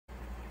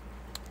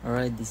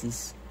Alright, this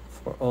is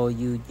for all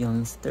you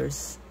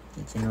youngsters,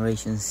 the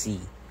Generation C.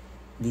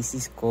 This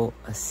is called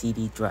a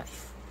CD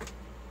drive.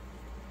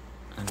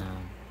 And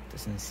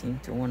doesn't seem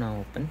to want to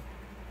open.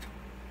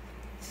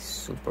 It's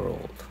super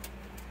old.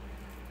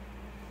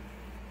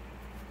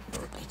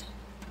 Alright.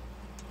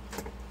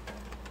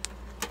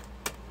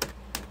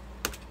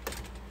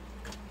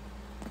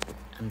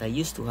 And that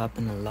used to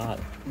happen a lot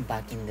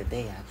back in the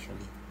day,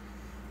 actually.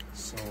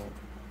 So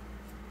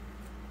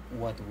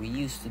what we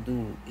used to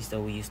do is that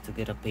we used to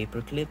get a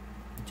paper clip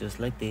just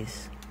like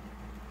this,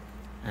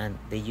 and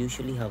they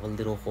usually have a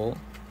little hole.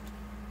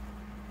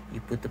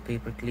 You put the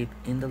paper clip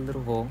in the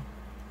little hole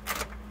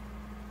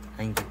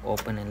and you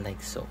open it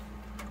like so.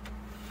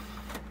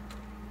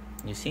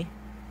 You see?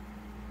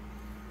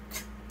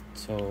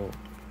 So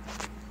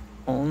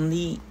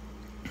only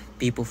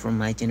people from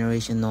my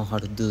generation know how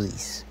to do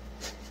this,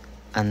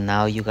 and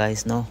now you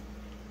guys know.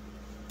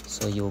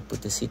 So you will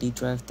put the CD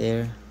drive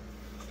there,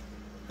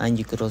 and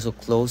you could also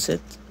close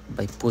it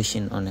by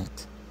pushing on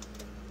it.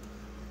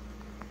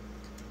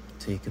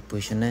 So you could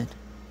push on it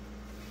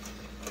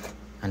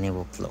and it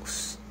will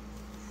close.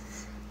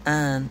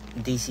 And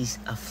this is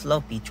a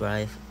floppy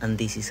drive and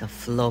this is a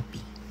floppy.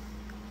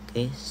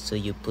 Okay, so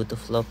you put the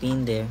floppy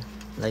in there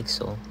like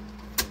so,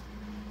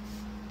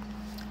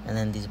 and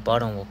then this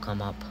button will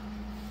come up,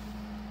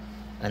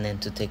 and then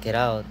to take it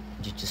out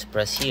you just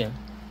press here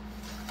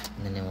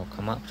and then it will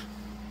come out.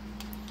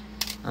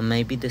 And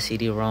maybe the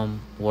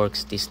CD-ROM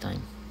works this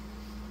time.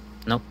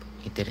 Nope,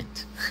 it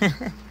didn't.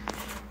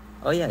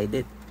 Oh yeah, it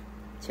did.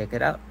 Check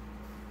it out.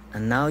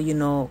 And now you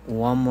know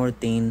one more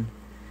thing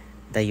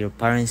that your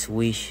parents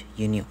wish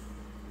you knew.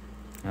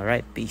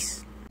 Alright,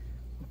 peace.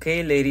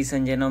 Okay, ladies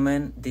and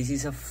gentlemen, this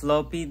is a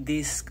floppy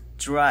disk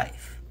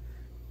drive.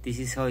 This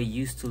is how it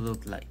used to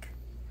look like.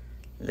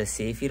 Let's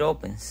see if it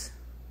opens.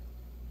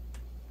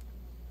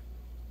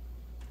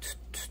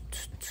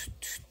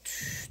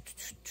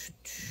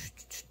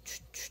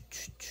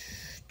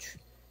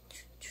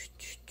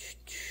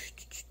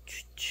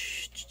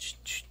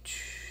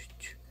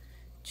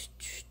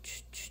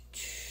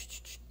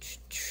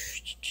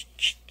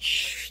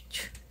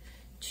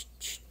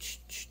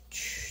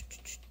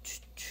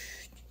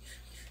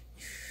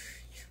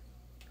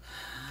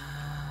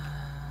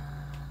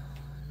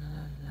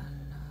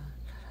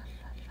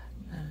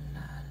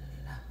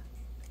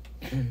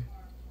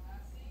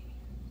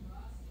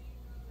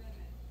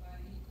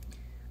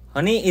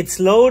 Honey, it's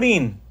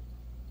loading.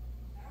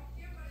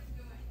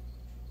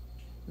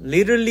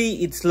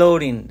 Literally, it's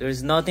loading.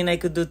 There's nothing I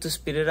could do to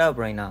speed it up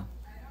right now.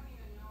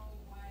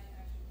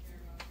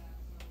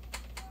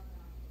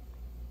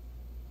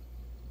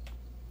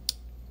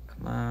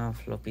 Come on,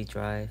 floppy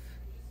drive.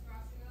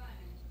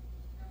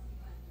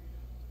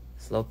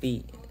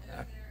 Floppy,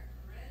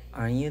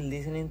 aren't you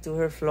listening to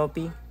her,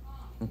 floppy?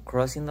 I'm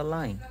crossing the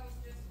line.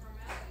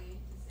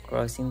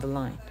 Crossing the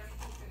line.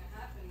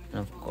 And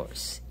of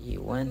course,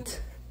 you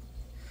went.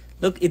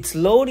 Look, it's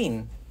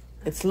loading.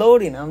 It's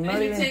loading. I'm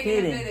not even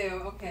kidding.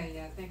 Okay,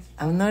 yeah, thanks.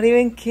 I'm not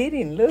even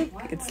kidding. Look,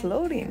 it's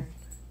loading.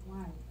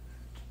 Why?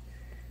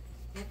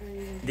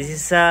 This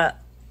is a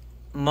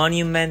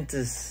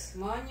monumentous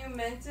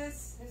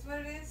is what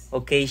it is?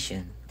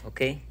 occasion,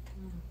 okay?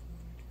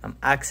 I'm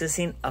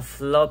accessing a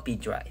floppy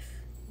drive.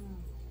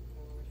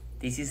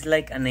 This is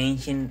like an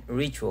ancient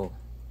ritual.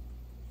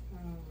 Oh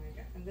my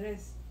God.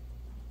 Andres,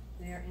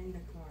 they are in the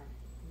car.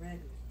 Ready.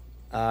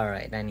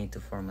 Alright, I need to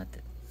format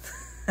it.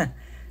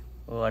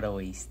 What a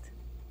waste.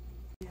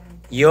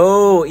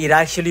 Yo, it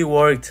actually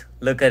worked.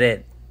 Look at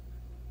it.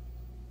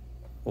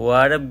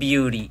 What a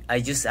beauty.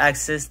 I just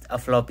accessed a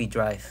floppy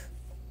drive.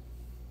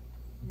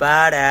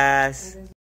 Badass.